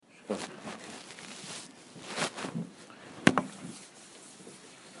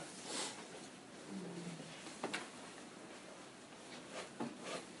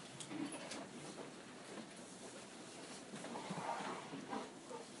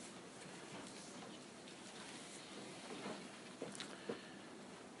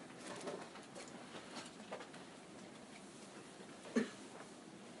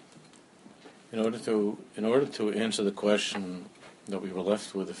In order to answer the question that we were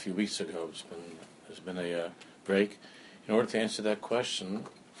left with a few weeks ago, there's been a break. In order to answer that question,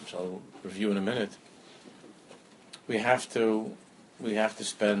 which I'll review in a minute, we have to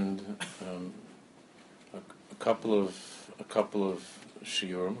spend a couple of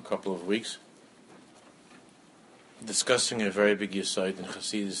shiurim, a couple of weeks, discussing a very big yesod in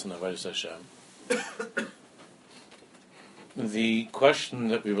Chassidus and Avodas Hashem. The question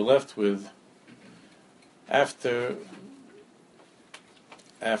that we were left with after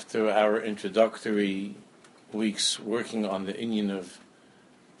our introductory weeks working on the inyan of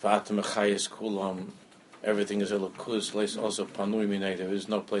V'atam Mechayis Kulam, everything is Elokus, also Panui Minei, there is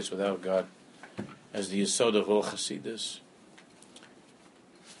no place without God, as the yesod of all Chassidus.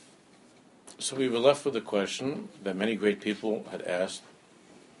 So we were left with a question that many great people had asked,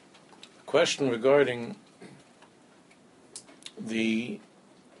 a question regarding the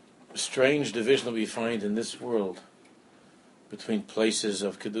strange division that we find in this world between places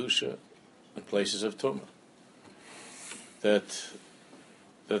of Kedusha and places of Tumah. That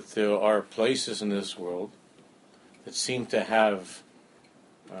there are places in this world that seem to have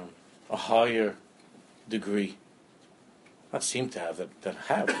a higher degree, not seem to have, that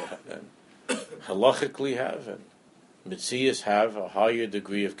halachically have, and Mitzias have a higher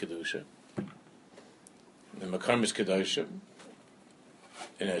degree of Kedusha. The Makam is Kedusha,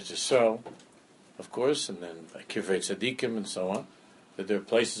 in Eretz Yisrael, of course, and then by Kivrei Tzadikim and so on, that there are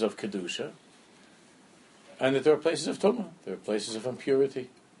places of Kedusha, and that there are places of Tumah, there are places of impurity,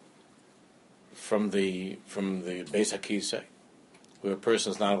 from the Beis HaKisei, where a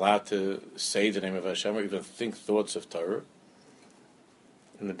person is not allowed to say the name of Hashem or even think thoughts of Torah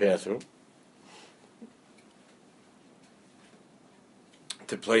in the bathroom,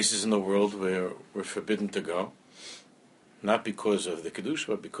 to places in the world where we're forbidden to go, not because of the Kedusha,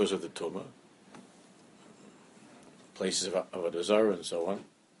 but because of the Tumah, places of Avodah Zarah and so on.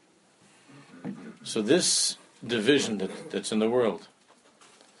 So this division that's in the world,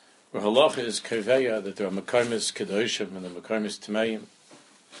 where halacha is keveya, that there are mekamis kedoshim and the mekamis tmeim,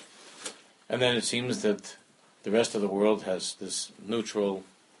 and then it seems that the rest of the world has this neutral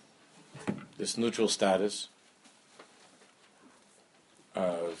status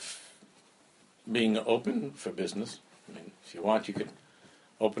of being open for business. I mean, if you want, you could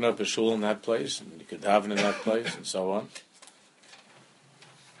open up a shul in that place, and you could daven in that place, and so on.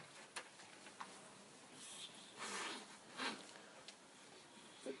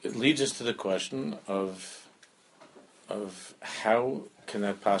 It leads us to the question of how can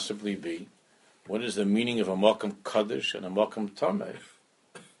that possibly be? What is the meaning of a Malkam Kaddish and a Malkam Tameh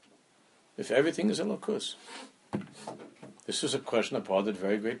if everything is Elokus? This was a question that bothered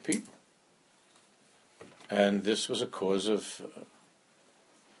very great people. And this was a cause of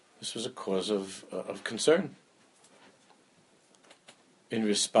concern in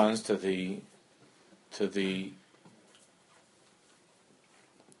response to the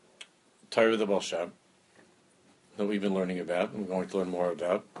Torah of the Baal Shem that we've been learning about and we're going to learn more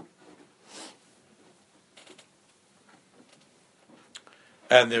about.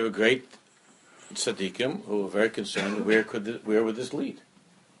 And there were great tzaddikim who were very concerned where would this lead?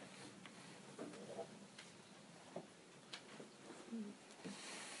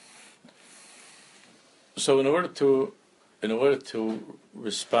 So in order to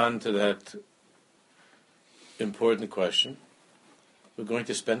respond to that important question, we're going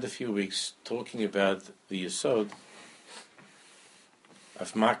to spend a few weeks talking about the yesod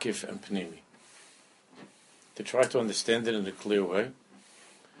of Makif and Pnimi, to try to understand it in a clear way.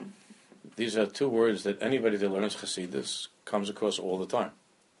 These are two words that anybody that learns Chassidus comes across all the time.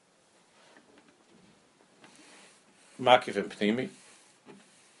 Makif and Pnimi.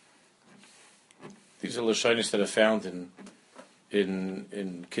 These are lashonos that are found in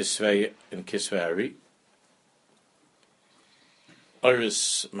Kisvei Ari.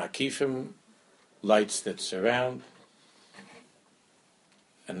 Oris Makifim, lights that surround,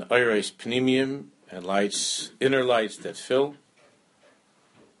 and Oris Pnimium, and inner lights that fill.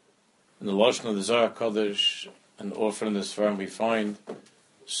 In the Lashon of the Zohar Kodesh, and often in this farm we find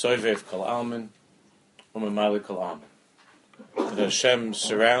Sovev Kol Almin, Umamali Kol Almin. That Hashem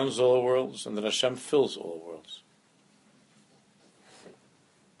surrounds all worlds, and that Hashem fills all worlds.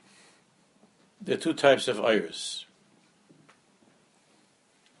 There are two types of iris,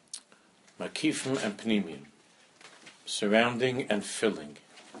 makifim and pnimim, surrounding and filling,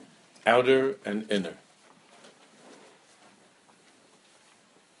 outer and inner.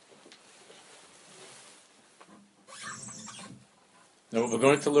 Now what we're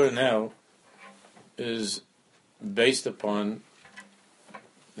going to learn now is based upon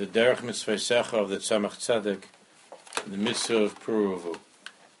the Derech Mitzvah Secha of the Tzemach Tzedek, the Mitzvah of Puruvu.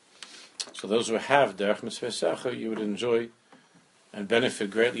 So those who have Derech Mitzvah Secha, you would enjoy and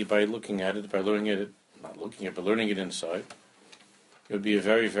benefit greatly by looking at it, by learning it, not looking at it, but learning it inside. It would be a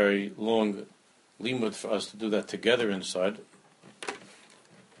very, very long limud for us to do that together inside.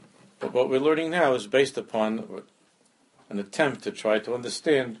 But what we're learning now is based upon an attempt to try to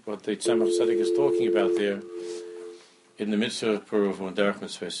understand what the Tzemach Tzedek is talking about there in the Mitzvah of Puruv and Derech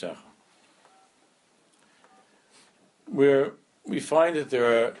Mitzvah Secha, where we find that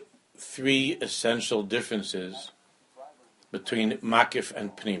there are three essential differences between Makif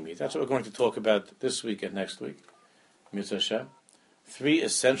and Pnimi. That's what we're going to talk about this week and next week, Mitzvah Hashem. Three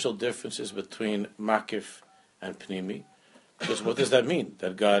essential differences between Makif and Pnimi. Because what does that mean?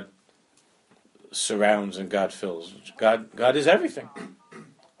 That God surrounds and God fills. God is everything.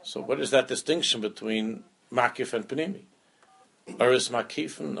 So what is that distinction between Makif and Pnimi? Aris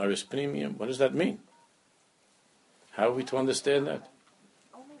Makifim, Aris Pnimiyim. What does that mean? How are we to understand that?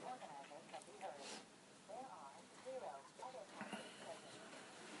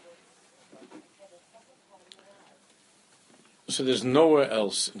 So there's nowhere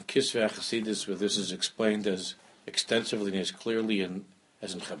else in Kisvei HaChasidus where this is explained as extensively and as clearly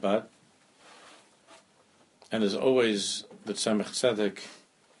as in Chabad. And as always, the Tzemach Tzedek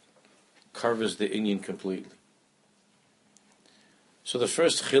covers the inyan completely. So the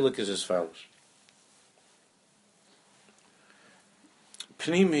first chiluk is as follows.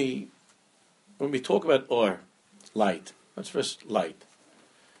 Pnimi, when we talk about or, light, that's first light.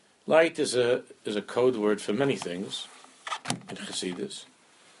 Light is a code word for many things in Chassidus,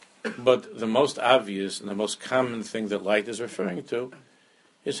 but the most obvious and the most common thing that light is referring to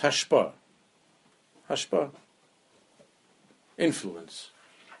is hashpah. Hashpah. Influence.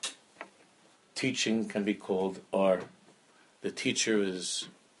 Teaching can be called or. The teacher is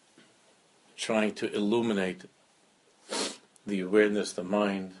trying to illuminate the awareness, the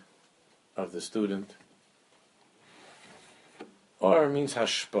mind of the student. Or means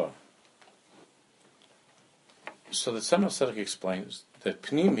hashpah. So the Tzemach Tzedek explains that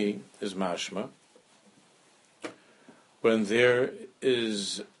Pnimi is mashma when there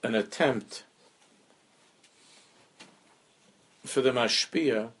is an attempt for the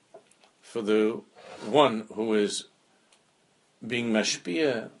mashpia, for the one who is being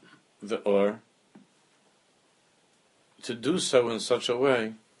mashpia the or, to do so in such a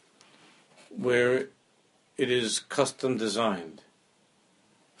way where it is custom designed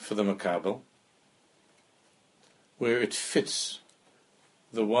for the makabel, where it fits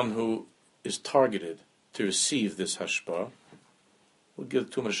the one who is targeted to receive this hashpah. We'll give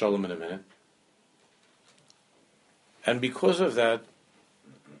Tumas Shalom in a minute. And because of that,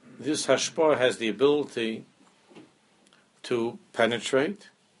 this hashpah has the ability to penetrate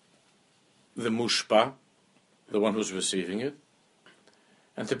the mushpa, the one who's receiving it,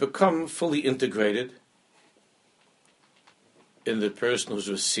 and to become fully integrated in the person who's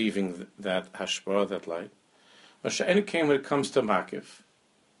receiving that hashpah, that light. Masha'en came when it comes to makif.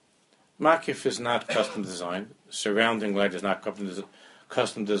 Makif is not custom designed. Surrounding light is not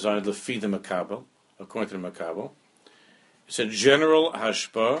custom designed to feed the makabel, according to the makabel. It's a general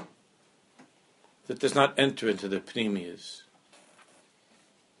hashpah that does not enter into the pnimiyas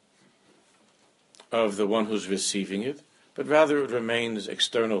of the one who's receiving it, but rather it remains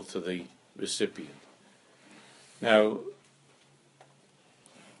external to the recipient. Now,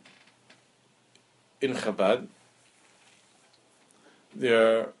 in Chabad,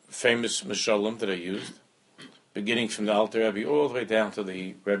 there are famous mashalim that are used, beginning from the Alter Rebbe all the way down to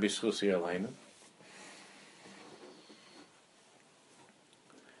the Rebbe Schusi Aleinu.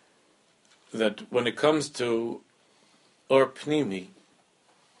 That when it comes to Or Pnimi,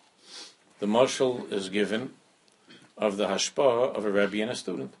 the mashal is given of the hashpah of a Rebbe and a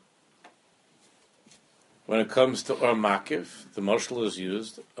student. When it comes to Or Makif, the mashal is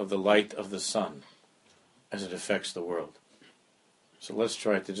used of the light of the sun as it affects the world. So let's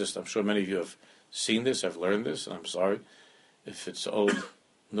try to I'm sure many of you have seen this, have learned this, and I'm sorry if it's old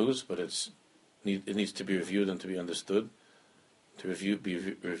news, but it needs to be reviewed and to be understood,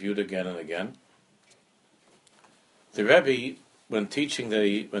 be reviewed again and again. The Rebbe, when teaching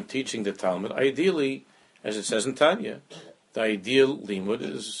the Talmud, ideally, as it says in Tanya, the ideal limud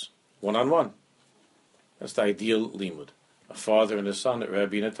is one-on-one. That's the ideal limud. A father and a son, a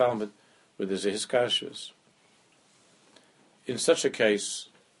Rebbe and a Talmud, where there's a hiskashus. In such a case,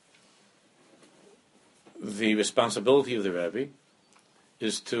 the responsibility of the Rebbe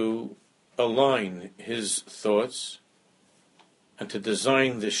is to align his thoughts and to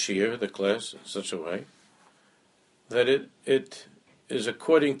design the shiur, the class, in such a way that it is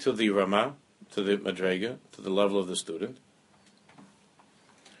according to the Ramah, to the Madrega, to the level of the student.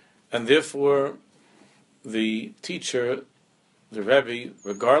 And therefore, the teacher, the Rebbe,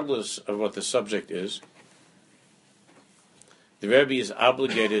 regardless of what the subject is, the Rebbe is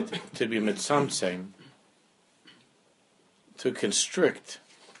obligated to be mitzamtzem, to constrict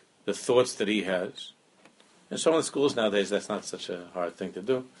the thoughts that he has. In some of the schools nowadays, that's not such a hard thing to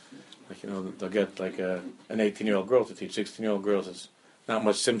do. Like, they'll get like an 18-year-old girl to teach 16-year-old girls. It's not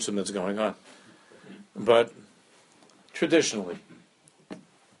much symptom that's going on. But traditionally,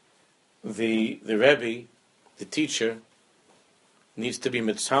 the Rebbe, the teacher, needs to be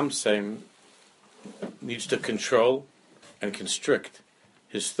mitzamtzem, needs to control and constrict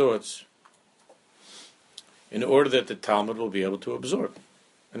his thoughts in order that the Talmud will be able to absorb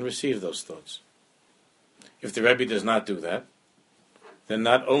and receive those thoughts. If the Rebbe does not do that, then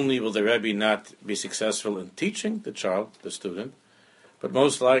not only will the Rebbe not be successful in teaching the child, the student, but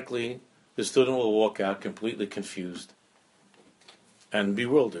most likely the student will walk out completely confused and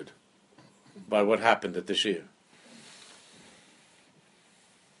bewildered by what happened at the shiur.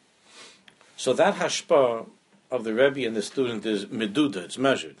 So that hashpah of the Rebbe and the student is meduda, it's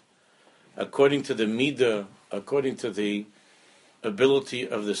measured, according to the midah, according to the ability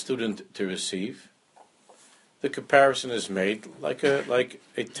of the student to receive. The comparison is made like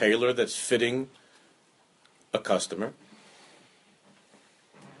a tailor that's fitting a customer.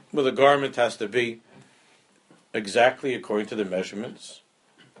 Well, the garment has to be exactly according to the measurements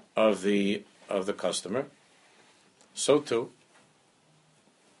of the customer. So too,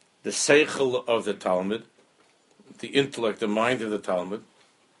 the seichel of the Talmud, the intellect, the mind of the Talmud,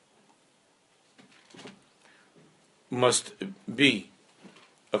 must be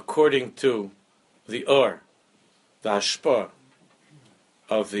according to the or, the hashpah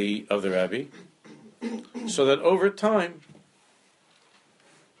of the Rebbe, so that over time,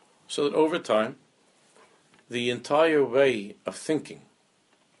 the entire way of thinking,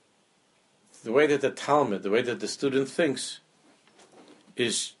 the way that the Talmud, the way that the student thinks,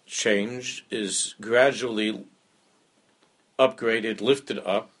 is changed, is gradually upgraded, lifted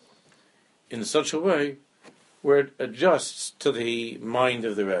up, in such a way where it adjusts to the mind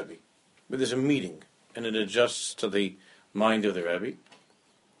of the Rebbe. Where there's a meeting, and it adjusts to the mind of the Rebbe.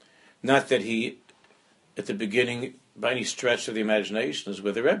 Not that he, at the beginning, by any stretch of the imagination, is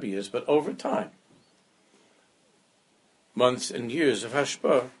where the Rebbe is, but over time, months and years of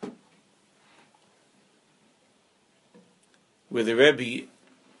hashpah, where the Rebbe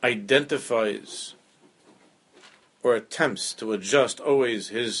identifies or attempts to adjust always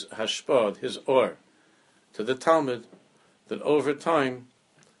his hashpah, his or, to the Talmud, that over time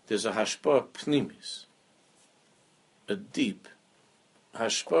there's a hashpah pnimis, a deep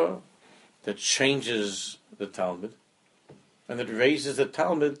hashpah that changes the Talmud and that raises the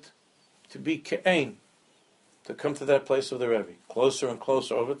Talmud to be ke'ein, to come to that place of the Rebbe, closer and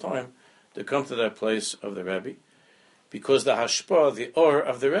closer over time to come to that place of the Rebbe, because the hashpah, the or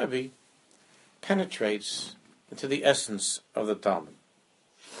of the Rebbe, penetrates into the essence of the Talmud.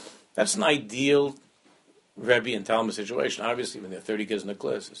 That's an ideal Rebbe and Talmud situation. Obviously, when there are 30 kids in the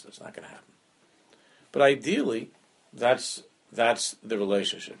class, that's not going to happen. But ideally, that's the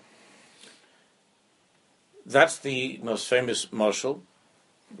relationship. That's the most famous mashal.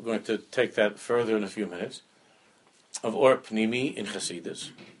 We're going to take that further in a few minutes, of Or Pnimi in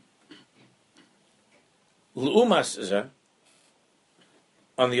Chassidus. L'umas zeh,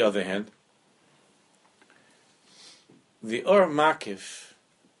 on the other hand, the Or Makif,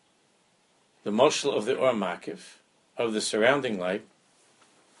 the mashal of the Or Makif, of the surrounding light,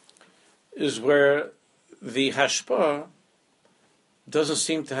 is where the hashpah doesn't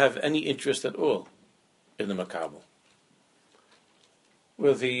seem to have any interest at all in the makabel.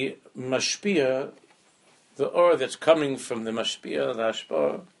 Where the mashpia, the or that's coming from the mashpia, the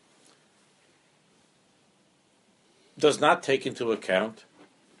hashpah, does not take into account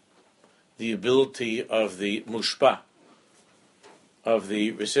the ability of the mushpa, of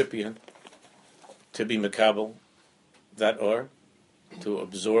the recipient, to be makabel that or, to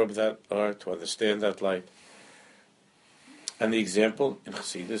absorb that or, to understand that light. And the example in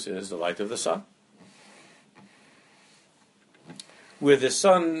Chassidus is the light of the sun. Where the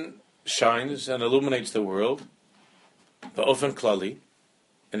sun shines and illuminates the world, the ofen klali,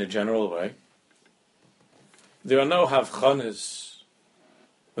 in a general way, There are no havchanas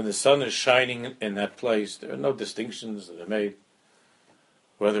when the sun is shining in that place. There are no distinctions that are made,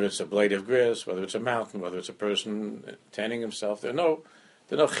 whether it's a blade of grass, whether it's a mountain, whether it's a person tanning himself. There are no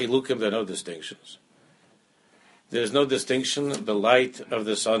chilukim, there are no distinctions. There's no distinction, the light of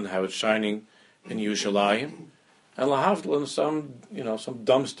the sun, how it's shining in Yerushalayim, and lahavdil in some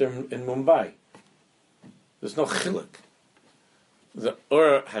dumpster in Mumbai. There's no chiluk. The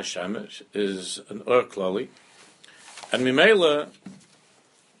Or Hashemesh is an Or Klali, and Mimela,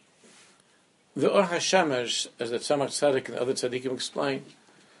 the Or Hashemesh, as the Tzemach Tzedek and other tzaddikim explain,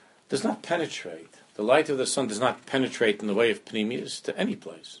 does not penetrate. The light of the sun does not penetrate in the way of Pnimius to any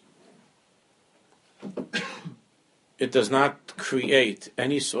place. It does not create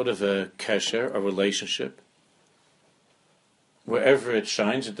any sort of a kesher, a relationship. Wherever it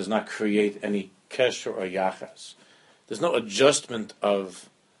shines, it does not create any kesher or yachas. There's no adjustment of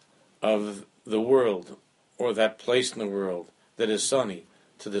the world or that place in the world that is sunny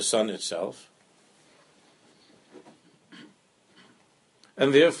to the sun itself.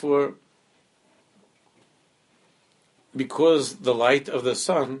 And therefore, because the light of the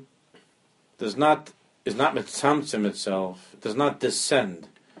sun is not mitzamtzim itself, it does not descend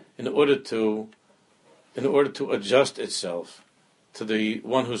in order to adjust itself to the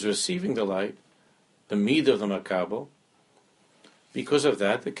one who's receiving the light, the mid of the makabel. Because of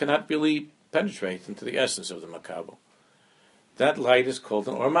that, it cannot really penetrate into the essence of the makabel. That light is called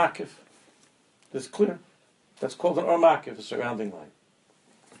an or makif. That's clear. That's called an or makif, a surrounding light.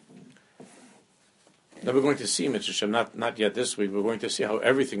 Now we're going to see, Mitzvah Hashem, not yet this week, we're going to see how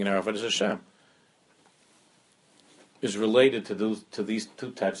everything in our Avodas Hashem is related to these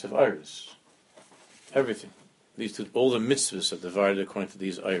two types of iris. Everything. All the mitzvahs are divided according to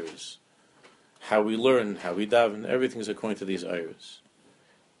these iris. How we learn, how we daven, everything is according to these iris.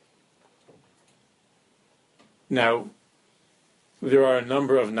 Now, there are a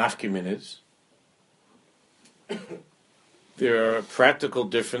number of nafkiminas. There are practical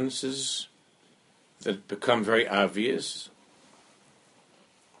differences that become very obvious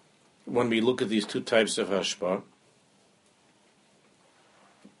when we look at these two types of hashpah.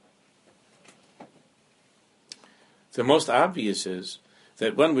 The most obvious is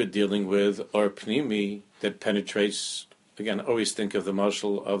that when we're dealing with or pnimi that penetrates, again, always think of the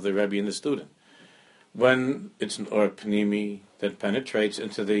mashal of the Rebbe and the student. When it's an or pnimi that penetrates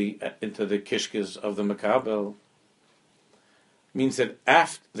into the kishkas of the makabel, means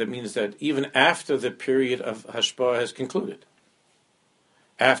that even after the period of hashpah has concluded,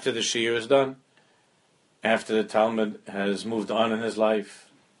 after the shiur is done, after the Talmud has moved on in his life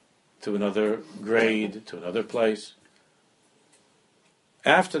to another grade, to another place,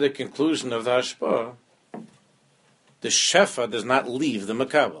 after the conclusion of the hashpah, the shefa does not leave the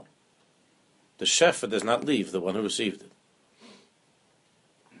makabel. The shefa does not leave the one who received it.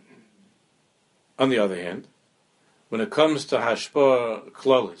 On the other hand, when it comes to hashpah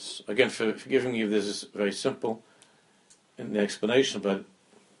klolis, again, forgiving you, this is very simple in the explanation,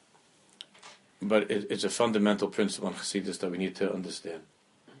 but it's a fundamental principle in Chassidus that we need to understand.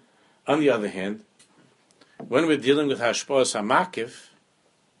 On the other hand, when we're dealing with hashpah hamakiv,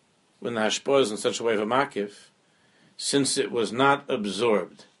 when the hashpah is in such a way of a makif, since it was not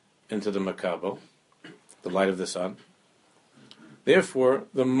absorbed into the makabel, the light of the sun, therefore,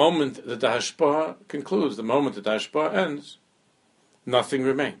 the moment that the hashpah concludes, the moment that the hashpah ends, nothing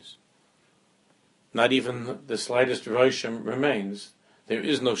remains. Not even the slightest roshim remains. There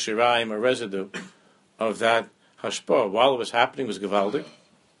is no shiraim or residue of that hashpah. While it was happening, it was gevaldik,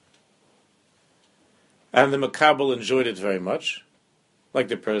 and the makabel enjoyed it very much, like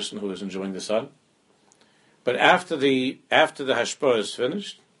the person who is enjoying the sun. But after the hashpah is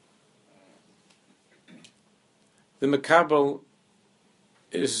finished, the makabel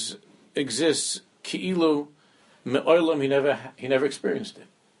exists ki'ilu me'olam, he never experienced it.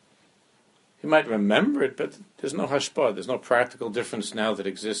 He might remember it, but there's no hashpah, there's no practical difference now that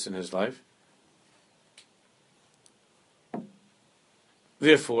exists in his life.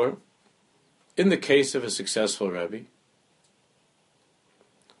 Therefore, in the case of a successful Rebbe,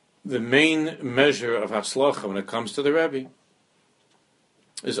 the main measure of hatzlacha when it comes to the Rebbe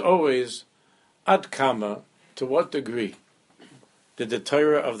is always ad kama, to what degree did the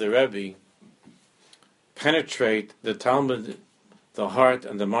Torah of the Rebbe penetrate the Talmud, the heart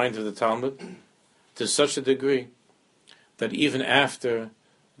and the mind of the Talmud, to such a degree that even after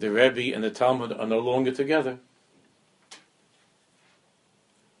the Rebbe and the Talmud are no longer together,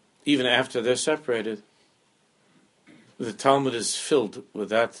 even after they're separated, the Talmud is filled with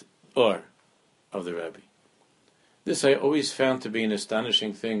that or of the Rebbe. This I always found to be an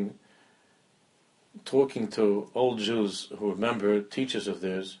astonishing thing talking to old Jews who remember teachers of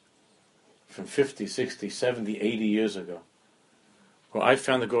theirs from 50, 60, 70, 80 years ago. Well, I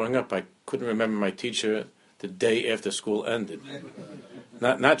found that growing up, I couldn't remember my teacher the day after school ended.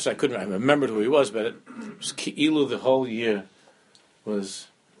 Not just I couldn't, I remembered who he was, but it was Ki'ilu the whole year was,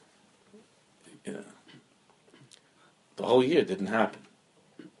 the whole year didn't happen.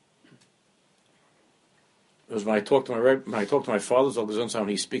 It was when I talked to my father's Zolgazon, when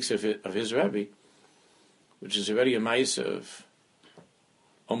he speaks of his Rebbe, which is already a ma'ase of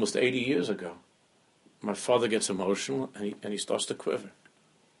almost 80 years ago. My father gets emotional and he starts to quiver.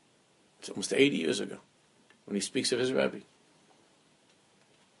 It's almost 80 years ago when he speaks of his Rebbe.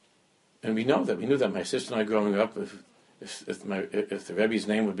 And we knew that my sister and I growing up, if the Rebbe's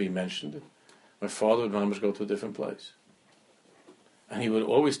name would be mentioned, my father would almost go to a different place. And he would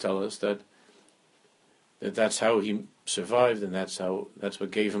always tell us that's how he survived, and that's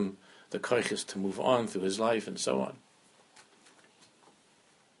what gave him the koiches to move on through his life and so on.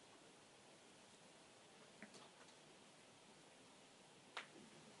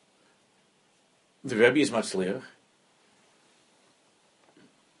 The Rebbe is matzliach,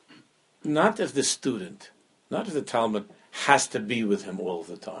 not if the student, not if the Talmud has to be with him all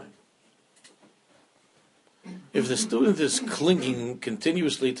the time. If the student is clinging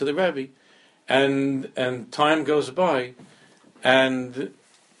continuously to the Rebbe, and time goes by, and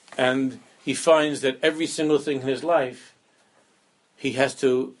he finds that every single thing in his life he has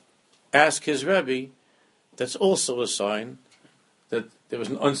to ask his Rebbe, that's also a sign that there was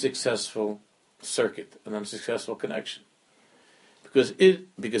an unsuccessful circuit, an unsuccessful connection. Because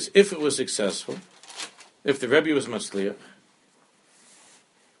if it was successful, if the Rebbe was matzliach,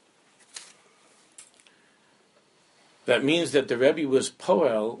 that means that the Rebbe was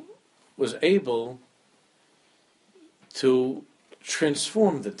able to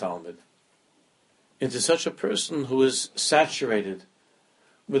transform the Talmud into such a person who is saturated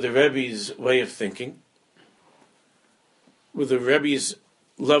with the Rebbe's way of thinking, with the Rebbe's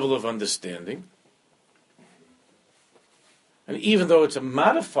level of understanding. And even though it's a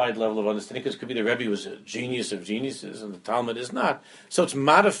modified level of understanding, because it could be the Rebbe was a genius of geniuses and the Talmud is not, so it's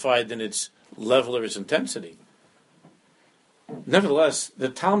modified in its level or its intensity. Nevertheless, the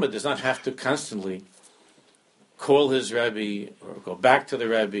Talmud does not have to constantly call his Rebbe or go back to the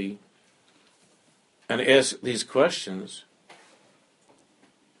Rebbe and ask these questions.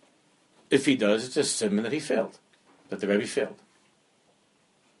 If he does, it's a simon that he failed, that the Rebbe failed.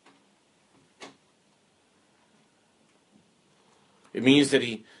 It means that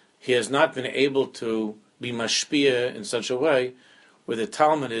he has not been able to be mashpia in such a way where the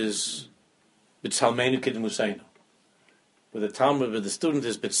Talmud is b'tzalmeinu k'demusaynu, where the student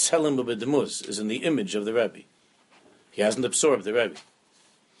is b'tzelem u'b'demus, is in the image of the Rebbe. He hasn't absorbed the Rebbe.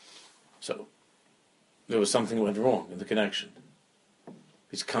 So there was something that went wrong in the connection.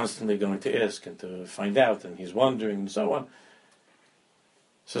 He's constantly going to ask and to find out, and he's wondering and so on.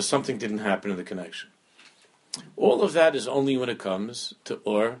 So something didn't happen in the connection. All of that is only when it comes to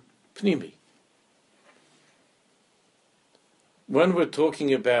Or Pnimi. When we're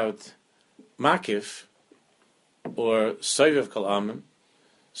talking about Makif, or Sovev Kol Amim,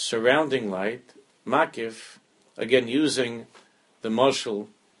 surrounding light, Makif, again using the mashal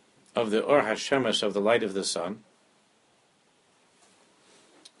of the Or HaShemesh, of the light of the sun,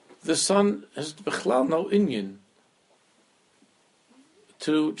 the sun has b'chlal no inyan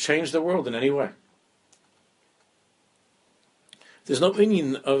to change the world in any way. There's no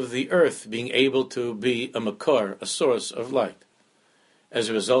inyan of the earth being able to be a makar, a source of light, as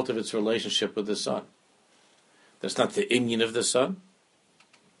a result of its relationship with the sun. That's not the inyan of the sun.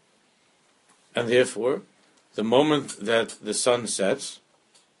 And therefore, the moment that the sun sets,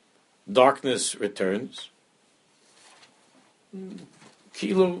 darkness returns.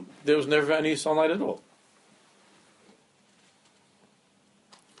 Kilo, there was never any sunlight at all.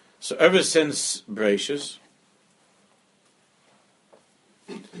 So ever since Bereshis,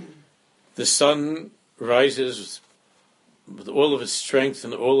 the sun rises with all of its strength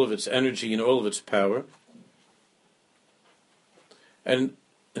and all of its energy and all of its power. And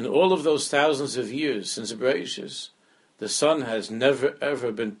in all of those thousands of years since Bereshis, the sun has never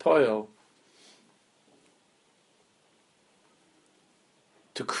ever been poil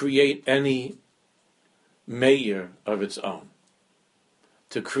to create any mayor of its own,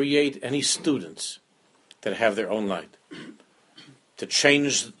 to create any students that have their own light, to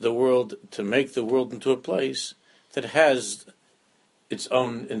change the world, to make the world into a place that has its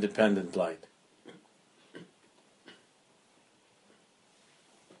own independent light.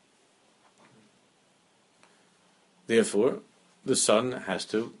 Therefore, the sun has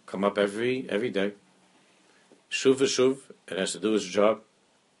to come up every day. Shuv v'shuv, it has to do its job.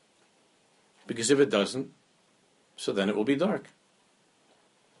 Because if it doesn't, so then it will be dark.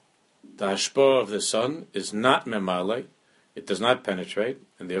 The hashpah of the sun is not memale, it does not penetrate,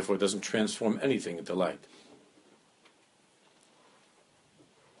 and therefore it doesn't transform anything into light.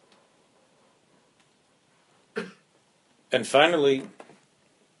 And finally,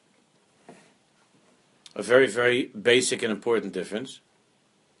 a very, very basic and important difference.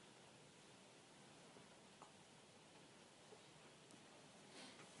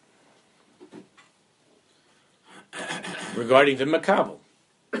 Regarding the makabel.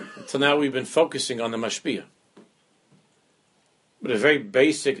 Until now we've been focusing on the mashpia. But a very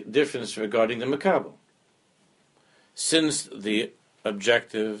basic difference regarding the makabel. Since the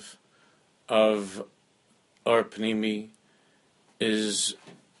objective of our pnimi is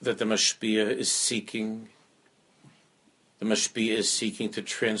that the mashpia is seeking to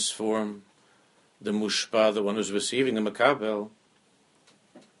transform the mushpa, the one who's receiving the makabel.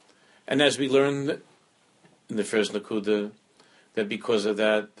 And as we learned in the first nakuda, that because of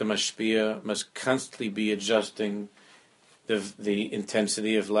that, the mashpia must constantly be adjusting the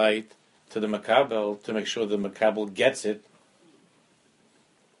intensity of light to the makabel to make sure the makabel gets it,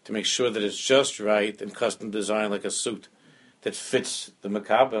 to make sure that it's just right and custom designed like a suit that fits the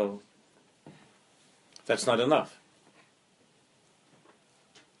makabel. That's not enough.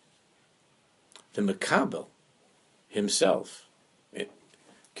 The makabel himself, it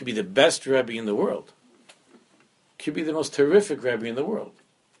could be the best Rebbe in the world, could be the most terrific Rebbe in the world.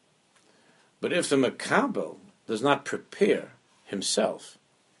 But if the makabel does not prepare himself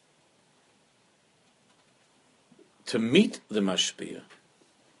to meet the mashpia,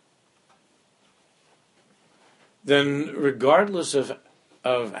 then regardless of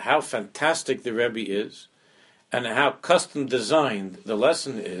how fantastic the Rebbe is and how custom designed the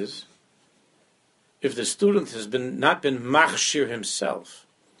lesson is, if the student has not been machshir himself,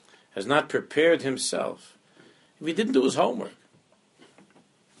 has not prepared himself, if he didn't do his homework,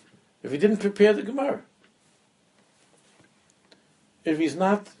 if he didn't prepare the Gemara, if he's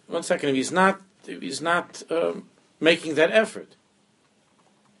not making that effort,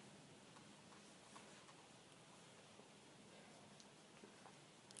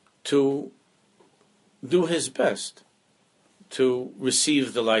 to do his best to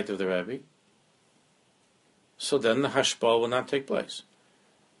receive the light of the Rebbe, so then the hashpah will not take place,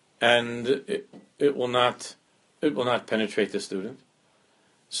 and it will not penetrate the student.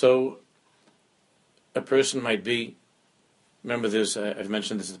 So a person might be. Remember, I've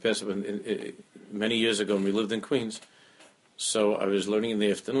mentioned this in the past, many years ago when we lived in Queens. So I was learning in the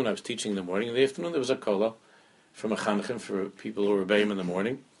afternoon. I was teaching in the morning. In the afternoon, there was a kola from a chanchim for people who were rebbeim in the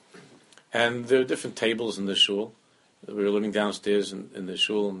morning. And there were different tables in the shul. We were living downstairs in the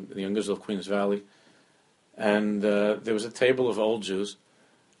shul in the Youngersville, Queens Valley. And there was a table of old Jews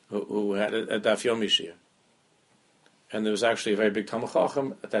who had a daf yomi shir. And there was actually a very big Talmid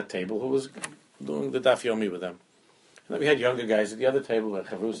Chacham at that table who was doing the daf yomi with them. And then we had younger guys at the other table who had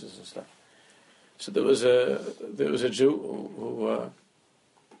chavrusas and stuff. So there was a Jew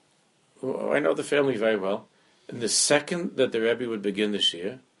who I know the family very well. And the second that the Rebbe would begin the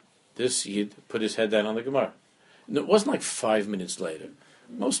shir, this Yid put his head down on the Gemara. And it wasn't like 5 minutes later.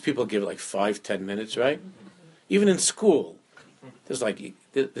 Most people give it like 5-10 minutes, right? Even in school, there's like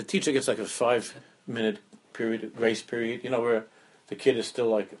the teacher gets like a 5-minute period, grace period, where the kid is still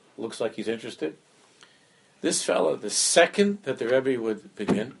like looks like he's interested. This fellow, the second that the Rebbe would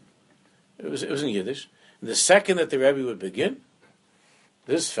begin, it was in Yiddish. And the second that the Rebbe would begin,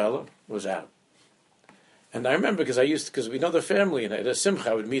 this fellow was out. And I remember because we know the family, and at a simcha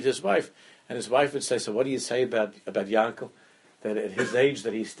I would meet his wife, and his wife would say, "So what do you say about Yankel? That at his age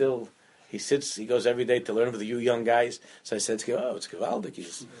that he goes every day to learn with you young guys." So I said, "Oh, it's gewaldig.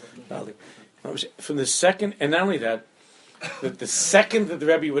 He's gewaldig." From the second, and not only that, the second that the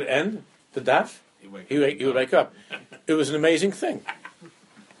Rebbe would end the daf, he would wake up. It was an amazing thing.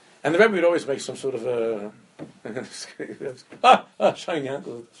 And the Rebbe would always make some sort of a shine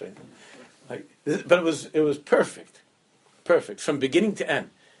Yankel. But it was perfect from beginning to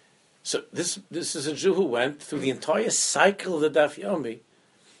end. So this is a Jew who went through the entire cycle of the Daf Yomi.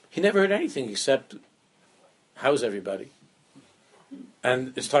 He never heard anything except how's everybody,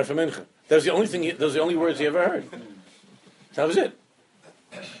 and it's time for mincha. That was the only thing. Those were the only words he ever heard. That was it.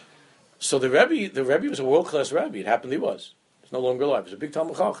 So the Rebbe was a world class Rebbe. It happened he was. He's no longer alive. He was a big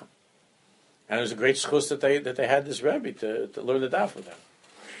Talmid Chacham, and it was a great schus that they had this Rebbe to learn the Daf with them.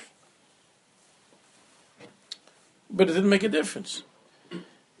 But it didn't make a difference,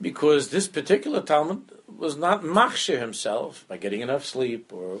 because this particular Talmud was not machshir himself by getting enough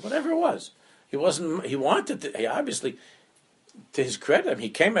sleep or whatever it was. He wasn't. He wanted to. He obviously, to his credit, he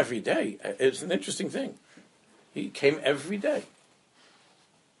came every day. It's an interesting thing. He came every day,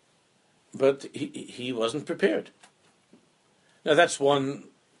 but he wasn't prepared. Now that's one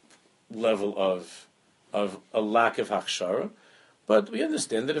level of a lack of hachshara, but we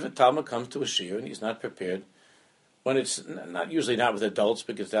understand that if a Talmud comes to a shiur and he's not prepared, when it's not with adults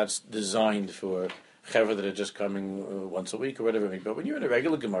because that's designed for chaver that are just coming once a week or whatever. But when you're in a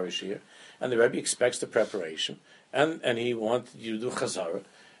regular Gemara shiur and the Rebbe expects the preparation and he wants you to do chazara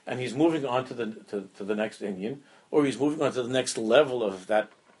and he's moving on to the next inyan or he's moving on to the next level of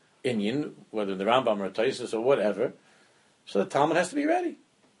that inyan, whether in the Rambam or Taisus or whatever, so the Talmud has to be ready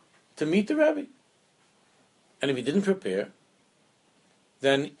to meet the Rebbe. And if he didn't prepare,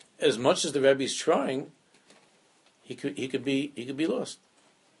 then as much as the Rebbe is trying, he could be lost.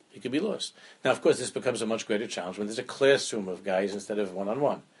 He could be lost. Now, of course, this becomes a much greater challenge when there's a classroom of guys instead of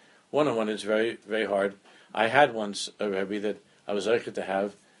one-on-one. One-on-one is very, very hard. I had once a Rebbe that I was zeichet to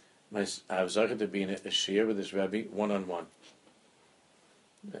have. I was zeichet to be in a shiur with this Rebbe one-on-one.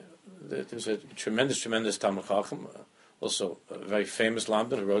 There's a tremendous Talmud Chacham, also a very famous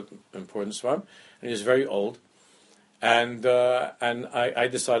Lamdan who wrote important Svarim, and he was very old. And I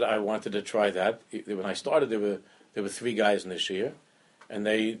decided I wanted to try that. When I started, there were 3 guys in the shiur, and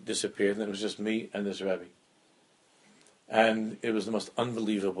they disappeared, and it was just me and this Rebbe. And it was the most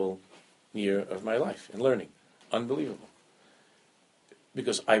unbelievable year of my life in learning. Unbelievable.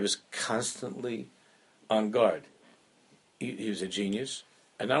 Because I was constantly on guard. He was a genius,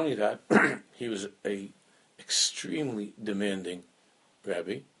 and not only that, he was a extremely demanding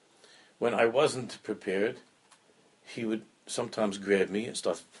Rebbe. When I wasn't prepared, he would sometimes grab me and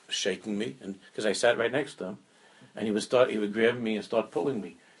start shaking me, and because I sat right next to him, and he would grab me and start pulling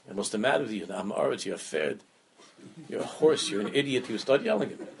me. And what's the matter with you? I'm Aretz, you're fed. You're a horse, you're an idiot. He would start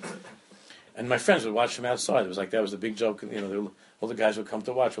yelling at me. And my friends would watch him outside. It was like that was the big joke. All the guys would come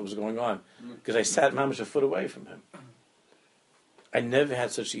to watch what was going on. Because I sat mamish a foot away from him. I never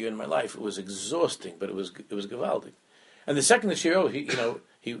had such a year in my life. It was exhausting, but it was gewaldic. And the second this year,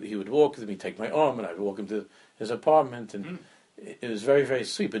 he would walk with me, take my arm, and I would walk him to his apartment, and it was very, very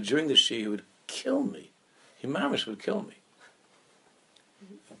sweet. But during the shiur, he would kill me. He mamish would kill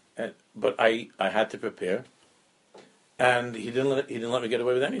me. But I had to prepare, and he didn't let me get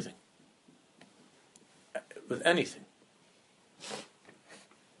away with anything. With anything.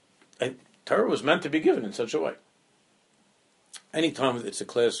 Torah was meant to be given in such a way. Anytime it's a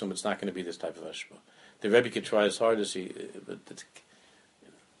classroom, it's not going to be this type of hashpah. The Rebbe could try as hard as but it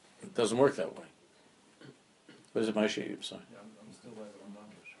doesn't work that way. What is it, my shiur? I'm sorry. Yeah, I'm still there, but I'm not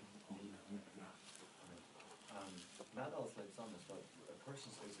sure. Not all like sun, but a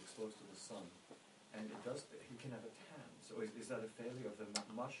person stays exposed to the sun, and he can have a tan. So is that a failure of the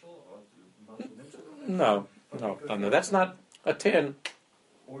mashal or the mashal? No. That's not a tan.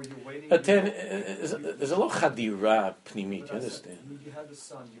 Or you're waiting. A tan is a lot chadira pnimit. You understand? You have the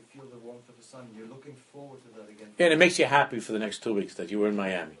sun. You feel the warmth of the sun. You're looking forward to that again. Yeah, and it makes you happy for the next 2 weeks that you were in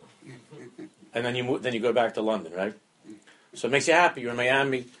Miami, and then you go back to London, right? So it makes you happy. You're in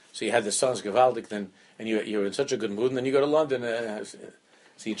Miami, so you had the sun's gewaldic, then, and you're in such a good mood, and then you go to London.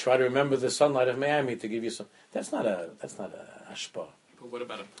 So you try to remember the sunlight of Miami to give you some. That's not a hashpah. But what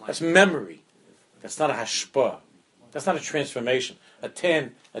about a plant? That's memory. That's not a hashpah. That's not a transformation. A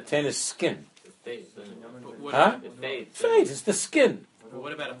tan is skin. It fades. Huh? It fades. Fades. It's the skin. But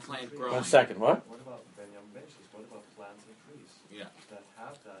what about a plant growing? 1 second. What? What about Benjamin Benches? What about plants and trees? Yeah. That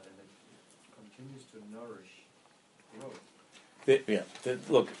have that and it continues to nourish growth.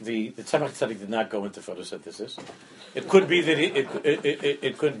 Look, the Tzemach Tzedek did not go into photosynthesis. It could be that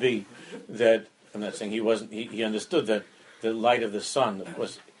it could be that I'm not saying he wasn't. He understood that the light of the sun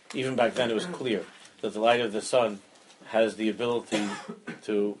was, even back then it was clear that the light of the sun has the ability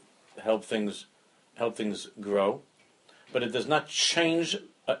to help things grow, but it does not change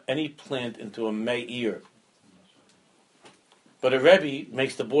any plant into a me'ir. But a Rebbe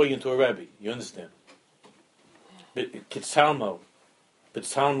makes the boy into a Rebbe. You understand? Kitzalmo,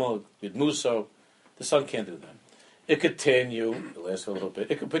 Bidmuso, the sun can't do that. It could tan you, it lasts for a little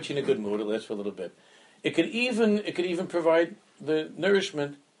bit. It could put you in a good mood, it lasts for a little bit. It could even provide the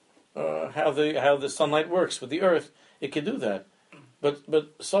nourishment, how the sunlight works with the earth. It could do that. But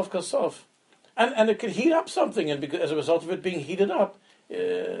sof ka sof. And it could heat up something, and because, as a result of it being heated up,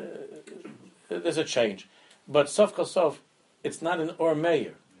 there's a change. But sof ka sof, it's not an or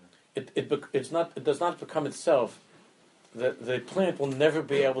meir. It does not become itself. The plant will never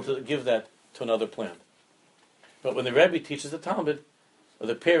be able to give that to another plant. But when the Rebbe teaches the Talmud, or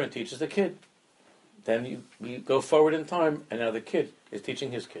the parent teaches the kid, then you go forward in time, and now the kid is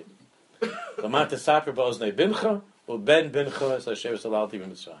teaching his kid. It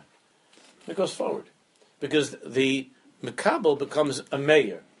goes forward. Because the Mekabel becomes a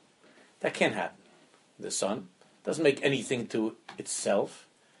mayor. That can't happen. The son doesn't make anything to itself.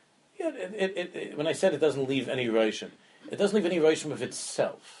 Yeah, when I said it doesn't leave any ration, it doesn't leave any ration of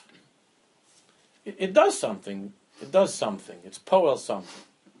itself. It does something. It does something. It's poel something.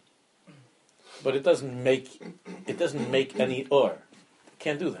 But it doesn't make any or. It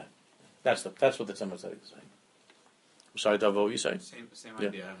can't do that. That's what the Tzemach Tzedek is saying. I'm sorry, Davo, what were you saying? Same Yeah.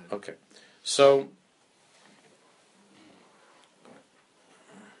 idea. Okay. So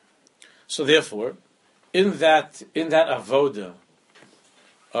therefore, in that avoda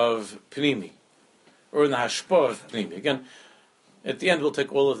of Pnimi, or in the hashpah of Pnimi, again, at the end we'll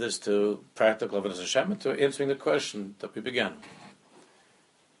take all of this to practical evidence of Hashem, to answering the question that we began.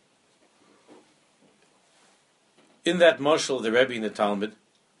 In that mashal of the Rebbe in the Talmud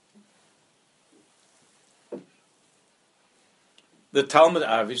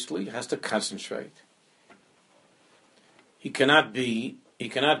obviously has to concentrate. He cannot be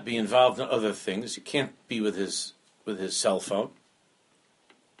involved in other things. He can't be with his cell phone.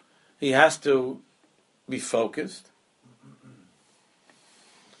 He has to be focused.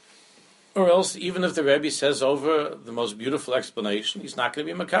 Or else, even if the Rebbe says over the most beautiful explanation, he's not going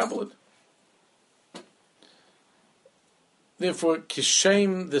to be makabel. Therefore,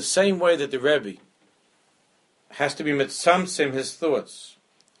 kishem, the same way that the Rebbe has to be mitzamtzim his thoughts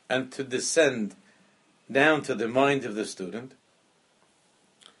and to descend down to the mind of the student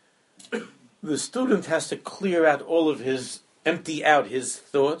has to clear out empty out his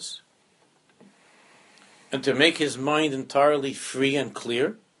thoughts and to make his mind entirely free and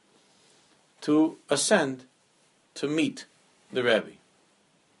clear to ascend, to meet the Rebbe.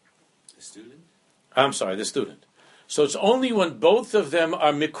 The student? I'm sorry, the student. So it's only when both of them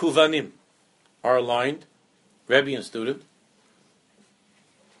are mikuvanim, are aligned, Rebbe and student,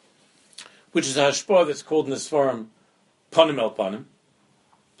 which is a hashpah that's called in this form panim el panim.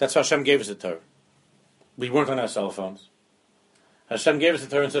 That's how Hashem gave us the Torah. We weren't on our cell phones. Hashem gave us the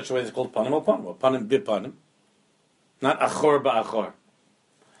Torah in such a way that's called panim el panim, or panim bipanim, not achor ba'achor.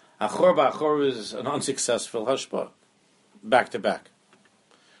 Achor ba'achor is an unsuccessful hashpah, back to back,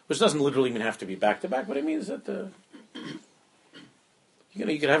 which doesn't literally mean have to be back to back, but it means that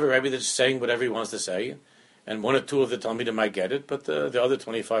you can have a Rebbe that's saying whatever he wants to say, and one or two of the Talmidim might get it, but the other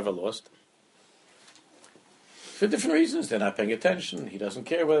 25 are lost. For different reasons. They're not paying attention. He doesn't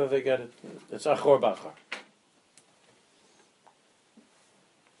care whether they get it. It's achor b'achor.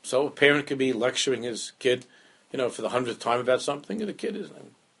 So a parent could be lecturing his kid, for the 100th time about something, and the kid is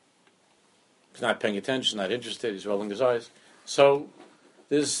he's not paying attention, not interested, he's rolling his eyes. So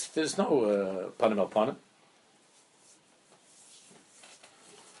there's no panim el panim.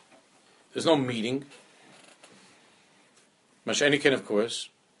 There's no meeting. Mashenikin, of course,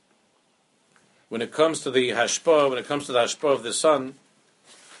 when it comes to the hashpah of the sun,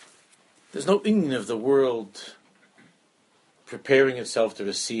 there's no inyan of the world preparing itself to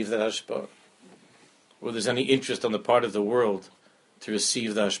receive that hashpah, or there's any interest on the part of the world to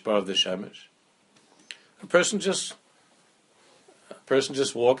receive the hashpah of the shemesh. A person just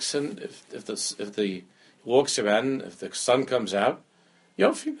walks, and if the walks around, if the sun comes out,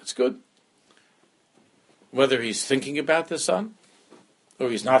 yofi, that's good. Whether he's thinking about the sun, or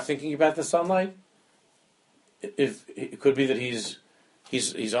he's not thinking about the sunlight, if it could be that he's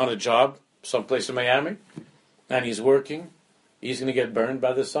on a job someplace in Miami, and he's working, he's going to get burned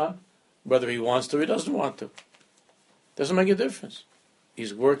by the sun, whether he wants to or he doesn't want to. Doesn't make a difference.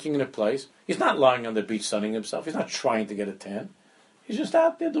 He's working in a place. He's not lying on the beach sunning himself. He's not trying to get a tan. He's just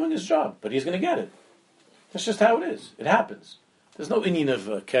out there doing his job, but he's going to get it. That's just how it is. It happens. There's no inyan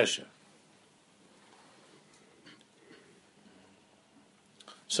of kesher.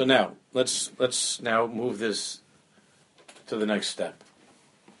 So now, let's now move this to the next step.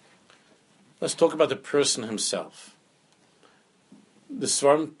 Let's talk about the person himself. The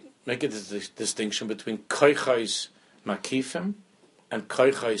Svarim make a distinction between koichais makifim and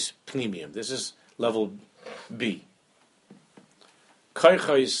koichais pnimium. This is level B.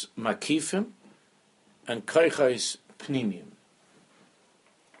 Koichais makifim and koichais pnimium.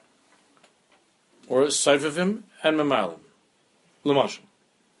 Or saivavim and mamalim. L'mashal.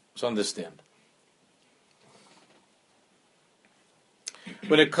 Let's understand.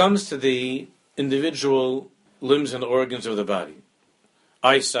 When it comes to the individual limbs and organs of the body,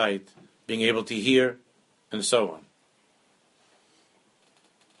 eyesight, being able to hear, and so on,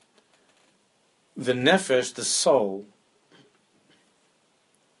 the nefesh, the soul,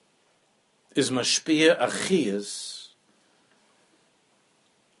 is mashpia achiyas,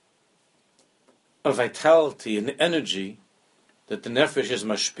 a vitality, an energy that the nefesh is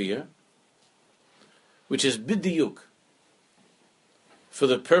mashpia, which is bidiyuk, for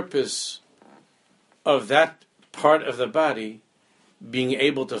the purpose of that part of the body being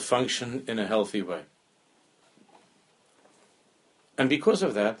able to function in a healthy way. And because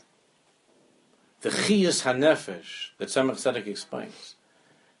of that, the chiyas hanefesh that Tzemach Tzedek explains,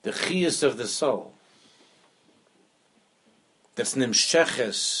 the chiyas of the soul, that's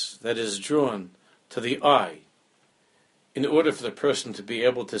nimsheches, that is drawn to the eye, in order for the person to be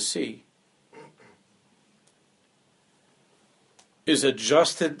able to see, is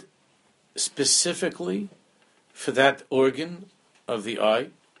adjusted specifically for that organ of the eye,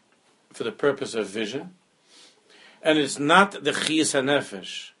 for the purpose of vision, and it's not the chiyas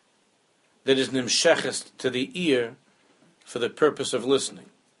hanefesh that is nimsheches to the ear for the purpose of listening.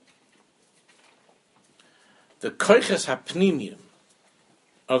 The koiches hapnimiyim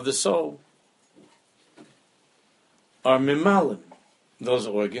of the soul are mimalim, those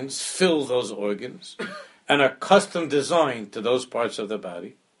organs, fill those organs, and are custom designed to those parts of the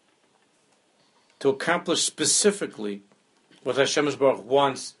body to accomplish specifically what Hashem Yisborach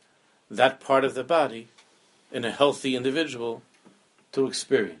wants that part of the body in a healthy individual to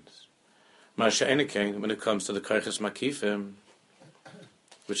experience. Masha Enikein, when it comes to the Koiches Makifim,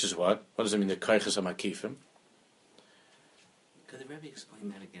 which is what? What does it mean, the Koiches Makifim? Could the Rebbe explain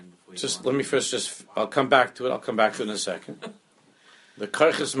that again before you Just let me first I'll come back to it in a second. The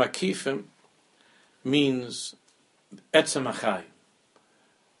Koiches Makifim means Etzem Achai.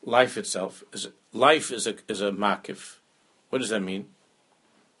 Life itself. Life is a makif. What does that mean?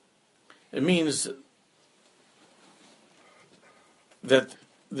 It means that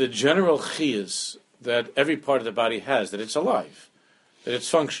the general chiyas that every part of the body has, that it's alive, that it's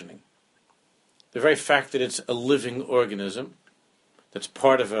functioning. The very fact that it's a living organism, that's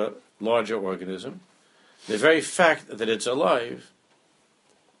part of a larger organism, the very fact that it's alive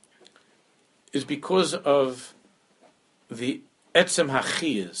is because of the etzem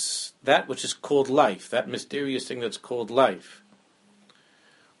hachiyas, that which is called life, that mysterious thing that's called life,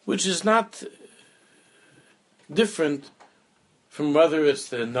 which is not different from whether it's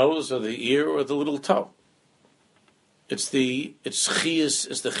the nose or the ear or the little toe. It's the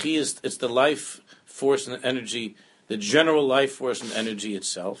life force and energy, the general life force and energy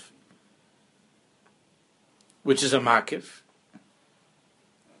itself, which is a makif.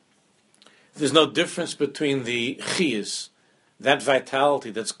 There's no difference between the chiyas, that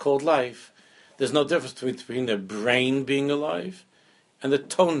vitality that's called life. There's no difference between the brain being alive and the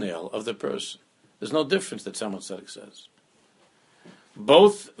toenail of the person. There's no difference, that Tzemach Tzedek says.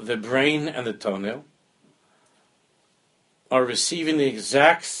 Both the brain and the toenail are receiving the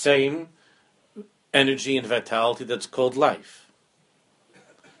exact same energy and vitality that's called life.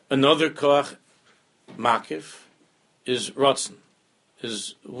 Another koach makif is ratzon,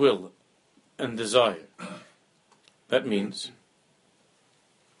 is will and desire. That means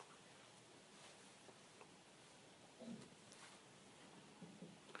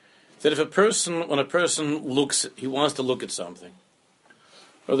that when a person looks, he wants to look at something,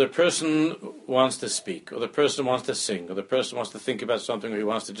 or the person wants to speak, or the person wants to sing, or the person wants to think about something, or he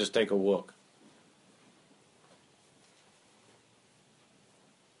wants to just take a walk.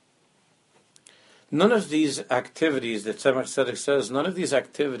 None of these activities that Tzemach Tzedek says, none of these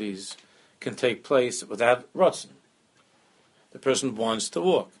activities can take place without ratzon. The person wants to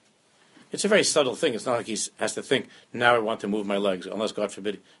walk. It's a very subtle thing. It's not like he has to think, now I want to move my legs, unless, God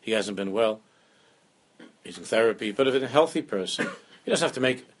forbid, he hasn't been well. He's in therapy. But if it's a healthy person, he doesn't have to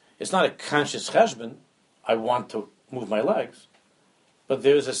make, it's not a conscious cheshbon, I want to move my legs. But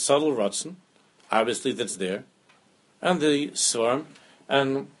there's a subtle ratzon, obviously, that's there. And the Swarm,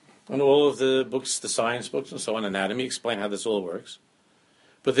 and all of the books, the science books and so on, anatomy, explain how this all works.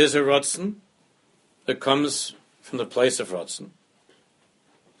 But there's a ratzon that comes from the place of ratzon.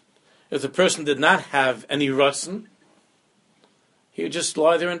 If the person did not have any ratzon, he would just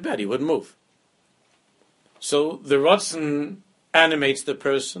lie there in bed, he wouldn't move. So the ratzon animates the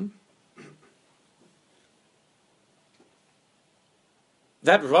person.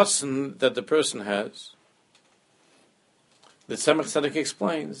 That ratzon that the person has, that Tzemach Tzedek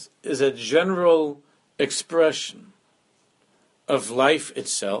explains, is a general expression of life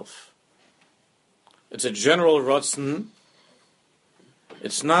itself. It's a general ratzon.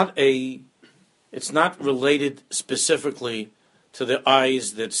 It's not related specifically to the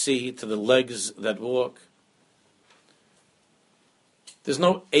eyes that see, to the legs that walk. There's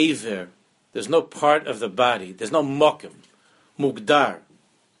no aver. There's no part of the body. There's no mokim, mugdar,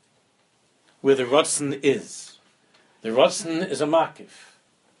 where the Ratzon is. The Ratzon is a makif.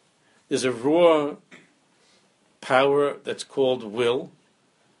 There's a raw power that's called will,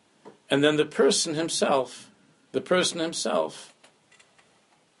 and then the person himself,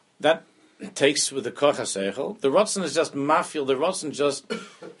 that takes with the koach ha-seichel. The Ratzon is just mafil. The Ratzon just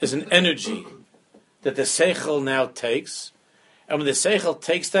is an energy that the seichel now takes, and when the seichel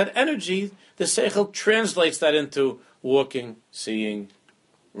takes that energy, the seichel translates that into walking, seeing,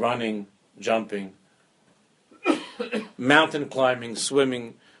 running, jumping, mountain climbing,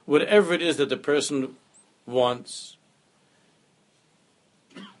 swimming, whatever it is that the person wants.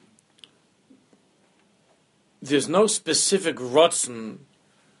 There's no specific Ratzon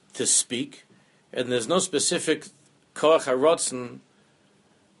to speak, and there's no specific koach ha-Ratzon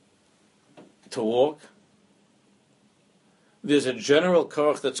to walk. There's a general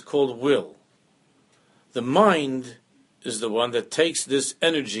koach that's called will. The mind is the one that takes this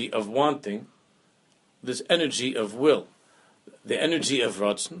energy of wanting, this energy of will, the energy of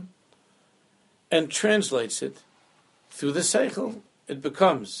Ratzon, and translates it through the seichel. It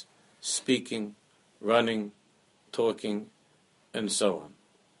becomes speaking, running, talking, and so on.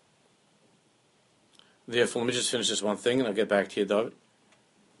 Therefore, let me just finish this one thing, and I'll get back to you, David.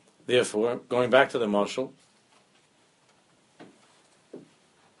 Therefore, going back to the mashal,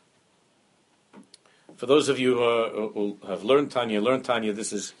 for those of you who have learned Tanya,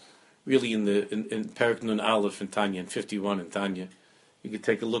 this is really in Perek Nun Aleph in Tanya, in 51 in Tanya. You can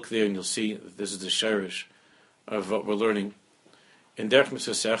take a look there and you'll see that this is the sherish of what we're learning. In Derech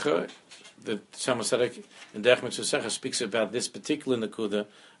Mitzvah Secha, the Tzemach Tzedek in Derech Mitzvah Secha speaks about this particular nakuda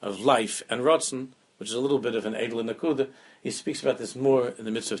of life and Ratzon, which is a little bit of an edel nakuda. He speaks about this more in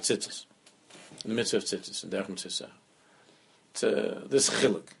the mitzvah of tzitzis. In Derech Mitzvah Secha. It's this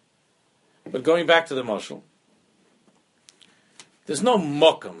chiluk. But going back to the mashal, there's no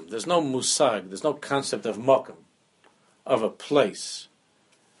mokum, there's no musag, there's no concept of mokum, of a place,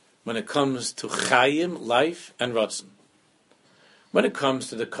 when it comes to chayim, life, and ratzon. When it comes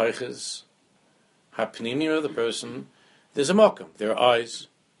to the koiches, hapnimim of the person, there's a mokum. There are eyes,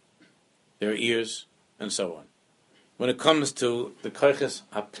 there are ears, and so on. When it comes to the koiches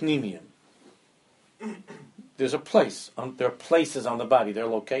hapnimim, there's a place. There are places on the body. There are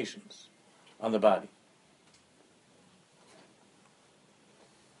locations on the body.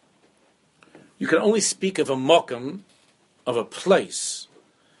 You can only speak of a mokum, of a place.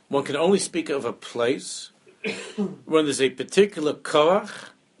 One can only speak of a place when there's a particular koach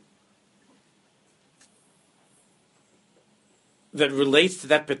that relates to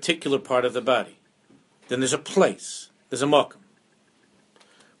that particular part of the body. Then there's a place. There's a mokum.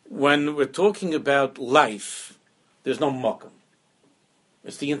 When we're talking about life, there's no mokum.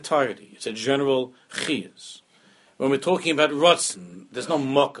 It's the entirety. It's a general chiyas. When we're talking about Ratzon, there's no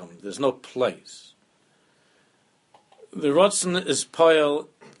mokum, there's no place. The Ratzon is poel,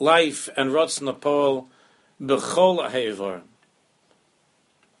 life and Ratzon are poel, b'chol ha'evar,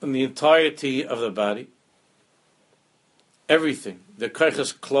 in the entirety of the body. Everything. The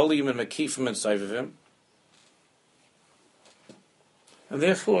koiches klolim and mekifim inside of him. And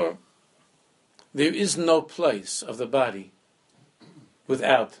therefore, there is no place of the body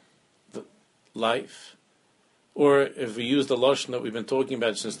without the life. Or if we use the lashon that we've been talking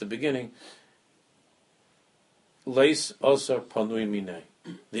about since the beginning, leis osar panui minei.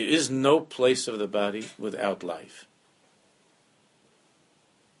 There is no place of the body without life.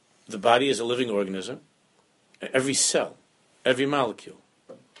 The body is a living organism. Every cell, every molecule.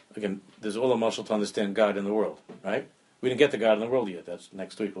 Again, there's all a mashal to understand God in the world, right? We didn't get to God in the world yet. That's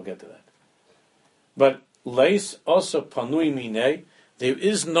next week. We'll get to that. But leis osar panui minei. There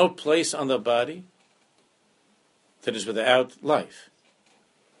is no place on the body that is without life.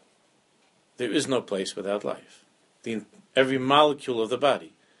 There is no place without life. Every molecule of the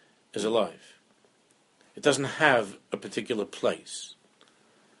body is alive. It doesn't have a particular place.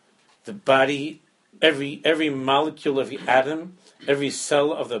 The body, every molecule, every atom, every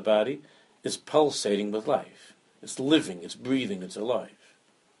cell of the body is pulsating with life. It's living, it's breathing, it's alive.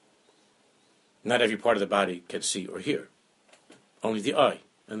 Not every part of the body can see or hear. Only the eye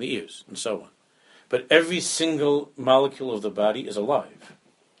and the ears and so on. But every single molecule of the body is alive.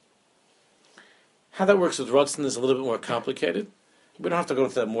 How that works with Ratzon is a little bit more complicated. We don't have to go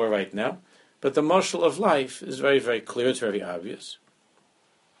into that more right now. But the mashal of life is very, very clear. It's very obvious.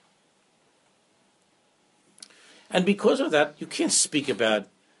 And because of that, you can't speak about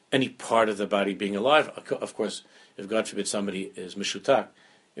any part of the body being alive. Of course, if God forbid somebody is mishutak,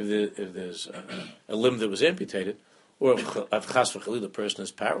 if there's a limb that was amputated, or if chas v'chalil, the person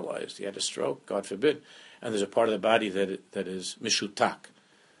is paralyzed, he had a stroke, God forbid, and there's a part of the body that is mishutak.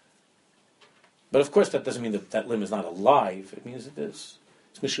 But of course, that doesn't mean that limb is not alive. It means it is.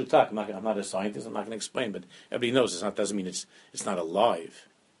 It's mishutak. I'm not a scientist. I'm not going to explain, but everybody knows it's not. Doesn't mean it's not alive.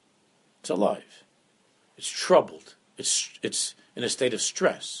 It's alive. It's troubled. It's in a state of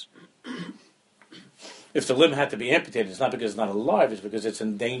stress. If the limb had to be amputated, it's not because it's not alive. It's because it's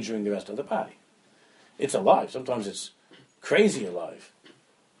endangering the rest of the body. It's alive. Sometimes it's crazy alive.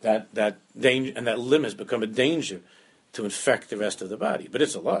 That danger, and that limb has become a danger to infect the rest of the body. But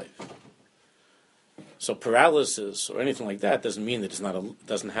it's alive. So paralysis or anything like that doesn't mean that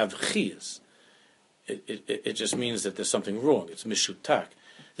doesn't have chiyas. It just means that there's something wrong. It's mishutak.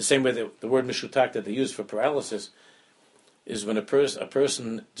 The same way that the word mishutak that they use for paralysis is when a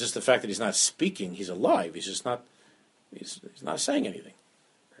person, just the fact that he's not speaking, he's alive. He's just not. He's not saying anything.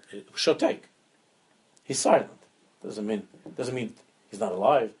 Shotek. He's silent. Doesn't mean he's not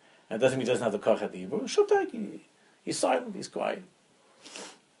alive, and it doesn't mean he doesn't have the koch at the Yibur. Shotek. He's silent. He's quiet.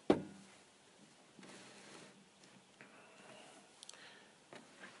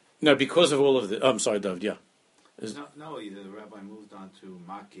 Now, because of all of the... I'm sorry, David, yeah. No, the rabbi moved on to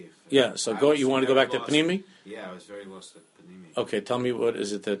Makif. Yeah, so you want to go back to Panimi? Yeah, I was very lost at Panimi. Okay, tell me what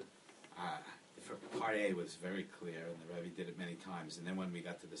is it that... Part A was very clear, and the rabbi did it many times. And then when we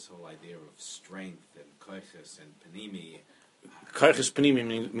got to this whole idea of strength and koiches and Panimi... Koiches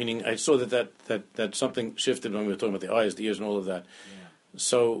Panimi, meaning I saw that something shifted when we were talking about the eyes, the ears, and all of that. Yeah.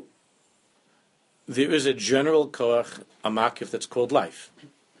 So, there is a general koach, a makif, that's called life.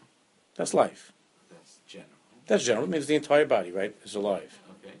 That's life. That's general. That's general. It means the entire body, right, is alive.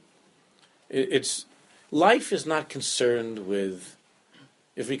 Okay. It's life is not concerned with,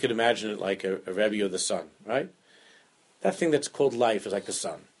 if we could imagine it like a Rebbe or the sun, right? That thing that's called life is like the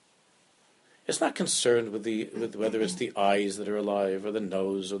sun. It's not concerned with whether it's the eyes that are alive or the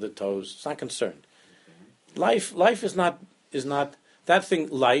nose or the toes. It's not concerned. Okay. Life is not that thing.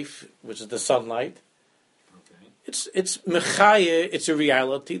 Life, which is the sunlight. It's mechaya, it's a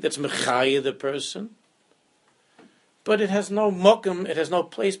reality that's mechaya the person. But it has no mokum, it has no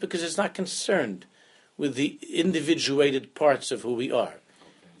place because it's not concerned with the individuated parts of who we are.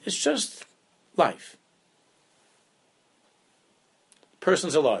 It's just life.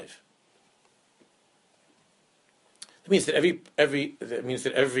 Person's alive. It means that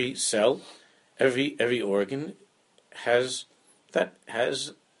every cell, every organ has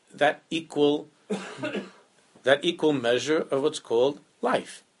that equal measure of what's called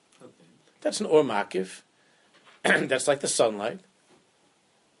life. Okay. That's an or makif. That's like the sunlight.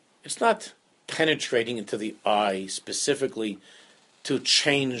 It's not penetrating into the eye specifically to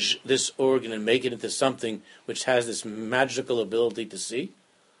change this organ and make it into something which has this magical ability to see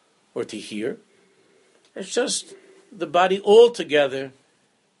or to hear. It's just the body altogether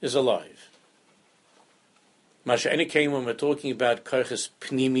is alive. Masha came when we're talking about koiches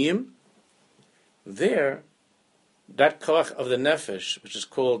pnimiyim, there, that koach of the nefesh, which is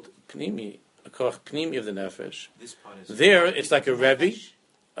called pnimi, a koach pnimi of the nefesh, there it's like a rebbe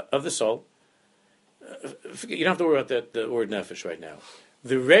of the soul. You don't have to worry about the word nefesh right now.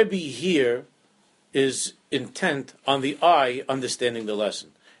 The rebbe here is intent on the eye understanding the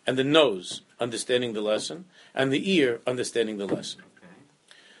lesson, and the nose understanding the lesson, and the ear understanding the lesson. Okay.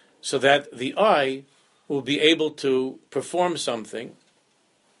 So that the eye will be able to perform something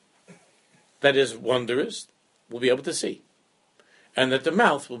that is wondrous, will be able to see, and that the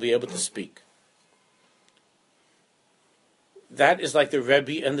mouth will be able to speak. That is like the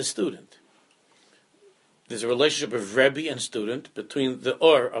Rebbe and the student. There's a relationship of Rebbe and student between the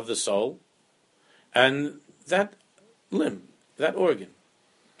or of the soul and that limb, that organ.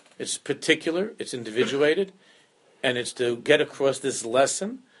 It's particular, it's individuated, and it's to get across this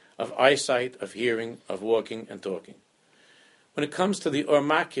lesson of eyesight, of hearing, of walking and talking. When it comes to the or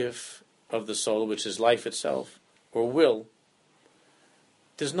makif of the soul, which is life itself, or will,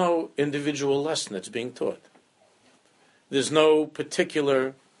 there's no individual lesson that's being taught. There's no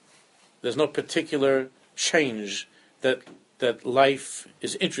particular change that life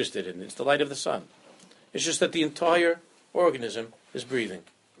is interested in. It's the light of the sun. It's just that the entire organism is breathing.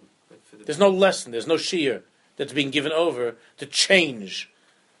 There's no lesson, there's no shiur that's being given over to change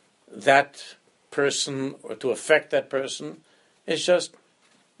that person or to affect that person. It's just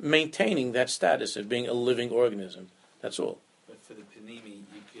maintaining that status of being a living organism. That's all. But for the Panimi,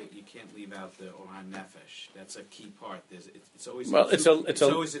 you can't leave out the Oran Nefesh. That's a key part. It's always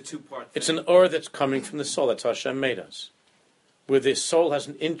always a two-part thing. It's an or that's coming from the soul. That's how Hashem made us. Where the soul has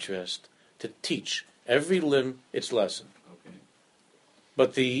an interest to teach every limb its lesson. Okay.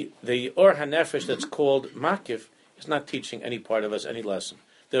 But the or HaNefesh that's called Makif is not teaching any part of us any lesson.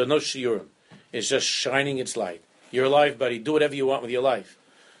 There are no shiurim. It's just shining its light. You're alive, buddy. Do whatever you want with your life.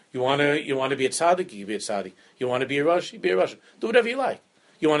 You want to be a tzaddik, you can be a tzaddik. You want to be a Rosh, you be a Rosh. Do whatever you like.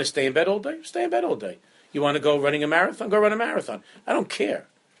 You want to stay in bed all day? Stay in bed all day. You want to go running a marathon? Go run a marathon. I don't care.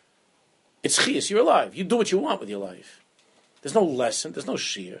 It's chiyas. You're alive. You do what you want with your life. There's no lesson. There's no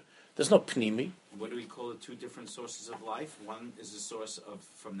shir. There's no pnimi. What do we call the two different sources of life? One is the source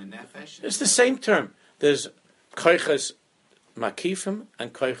from the nefesh. It's the same term. There's koiches makifim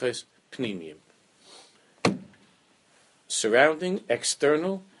and koiches pnimiyim. Surrounding,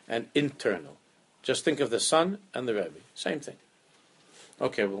 external, and internal. Just think of the sun and the Rebbe. Same thing.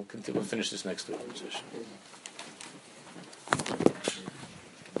 Okay, we'll continue. We'll finish this next week.